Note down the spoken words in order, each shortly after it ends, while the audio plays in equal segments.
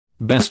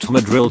Best Hammer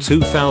Drill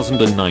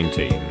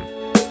 2019.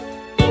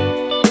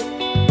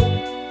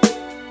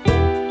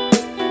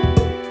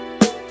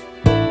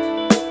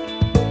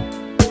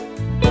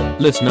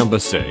 List number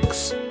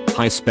 6.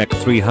 Hi-Spec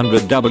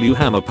 300W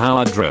Hammer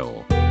Power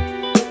Drill.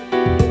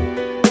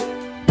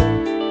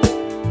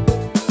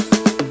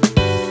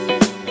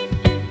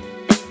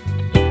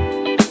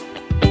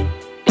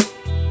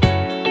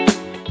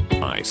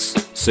 Price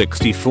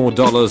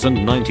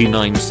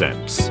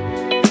 $64.99.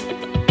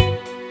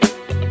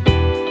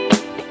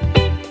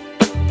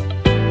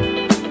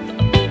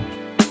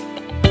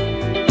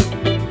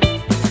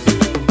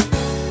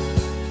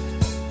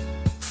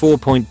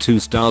 .2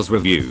 stars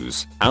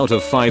reviews, out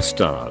of 5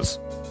 stars.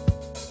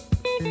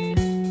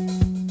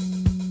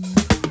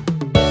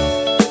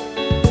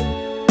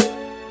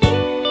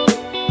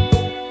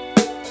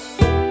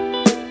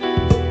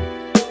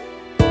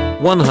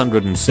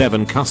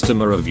 .107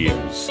 customer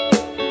reviews.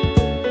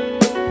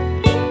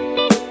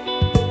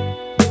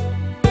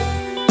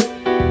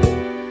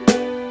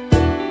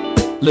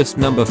 List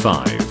number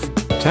 5.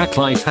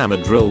 TACKLIFE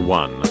Hammer Drill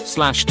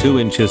 1/2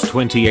 inches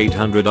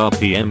 2800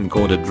 RPM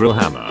corded drill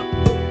hammer.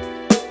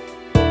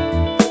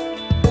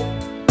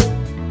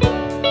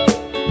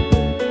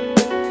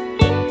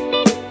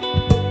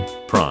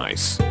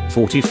 Price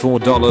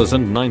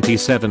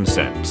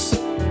 $44.97.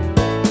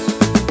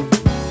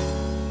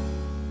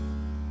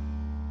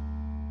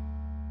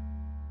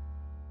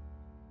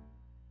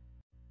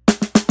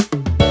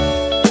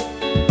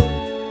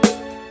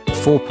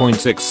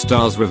 .6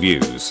 stars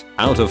reviews,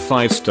 out of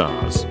 5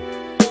 stars.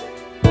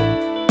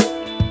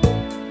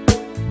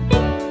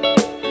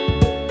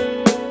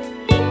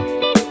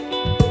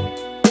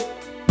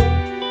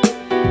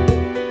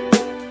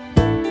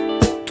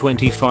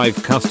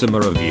 .25 customer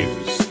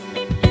reviews.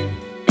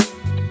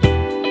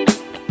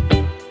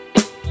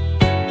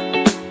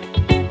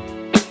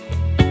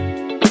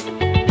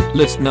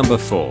 List number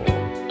 4.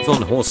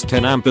 VonHaus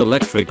 10 amp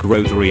electric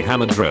rotary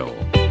hammer drill.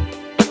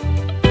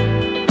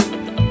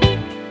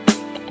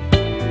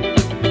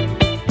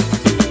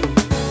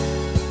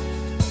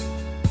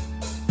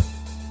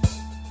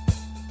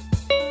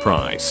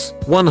 Price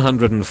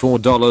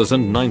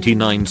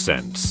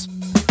 $104.99.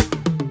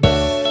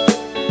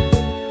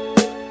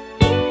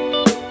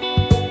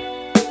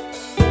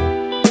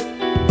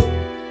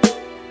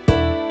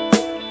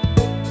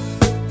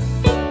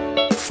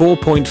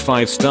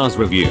 .5 stars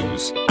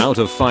reviews, out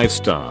of 5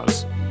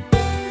 stars.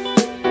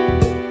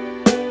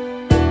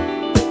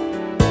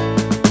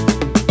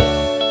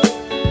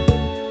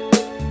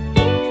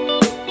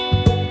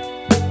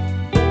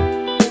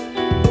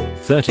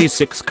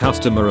 .36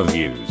 customer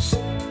reviews.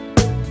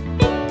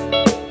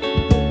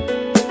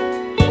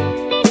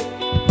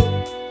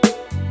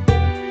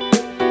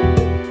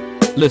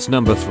 List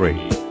number 3.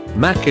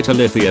 Makita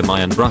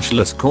Lithium-Ion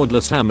Brushless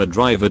Cordless Hammer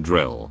Driver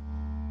Drill.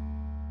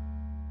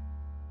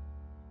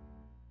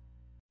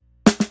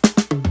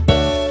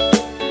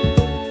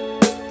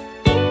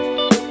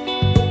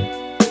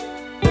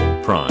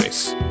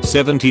 Price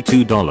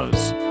 $72.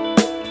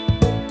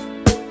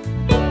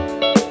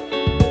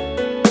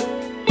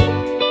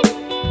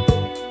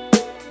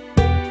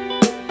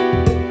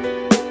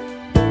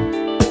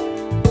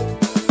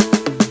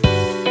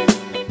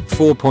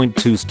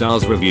 .2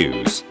 stars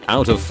reviews,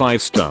 out of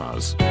 5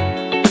 stars.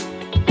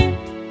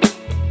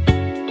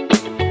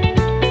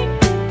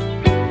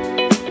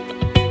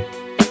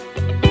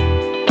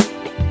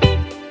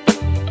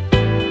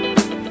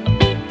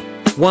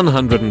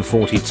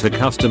 .142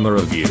 customer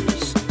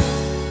reviews.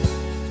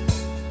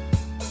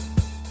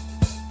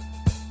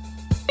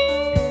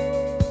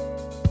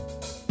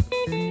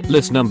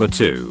 List number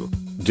 2.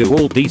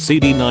 DEWALT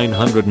DCD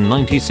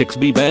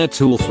 996B Bare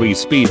Tool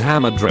 3-speed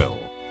hammer drill.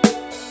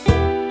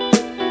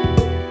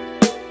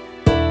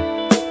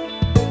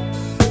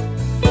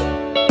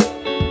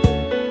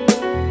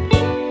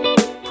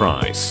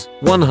 Price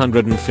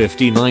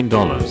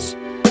 $159.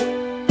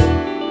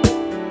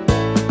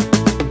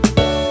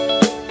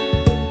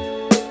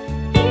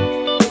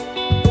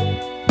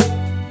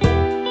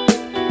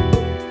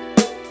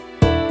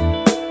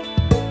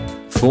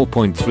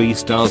 .3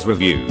 stars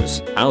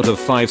reviews, out of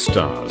 5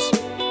 stars.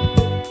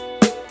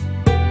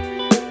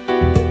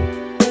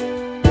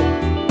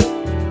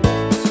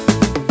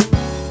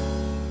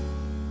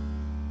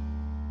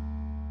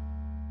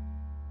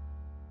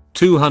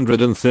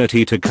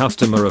 .232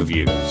 customer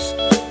reviews.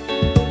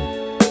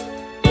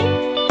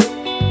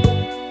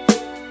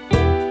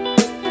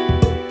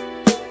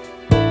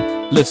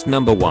 List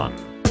number 1.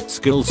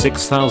 SKIL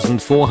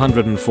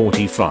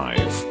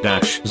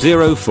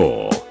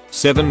 6445-04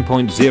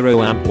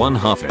 7.0 amp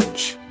 1/2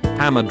 inch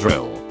hammer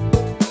drill.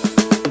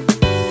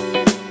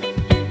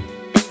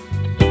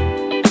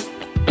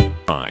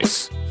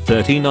 Price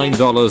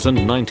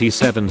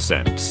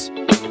 $39.97.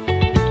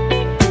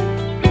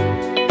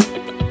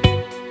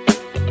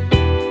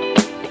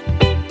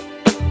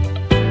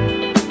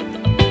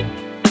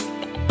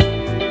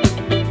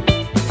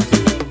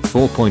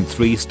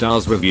 .3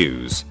 stars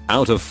reviews,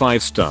 out of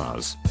 5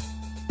 stars.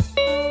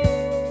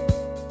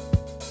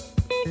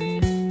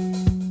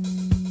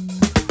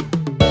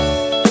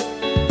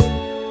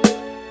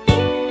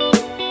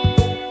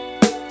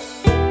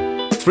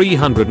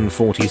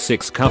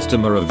 346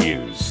 customer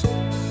reviews.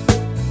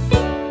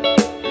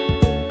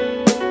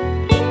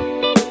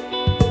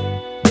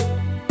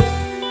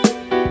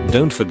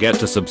 Don't forget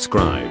to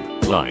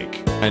subscribe,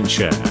 like, and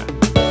share.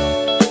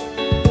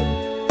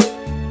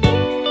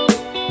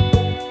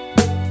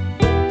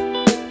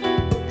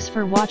 Thanks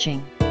for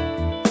watching.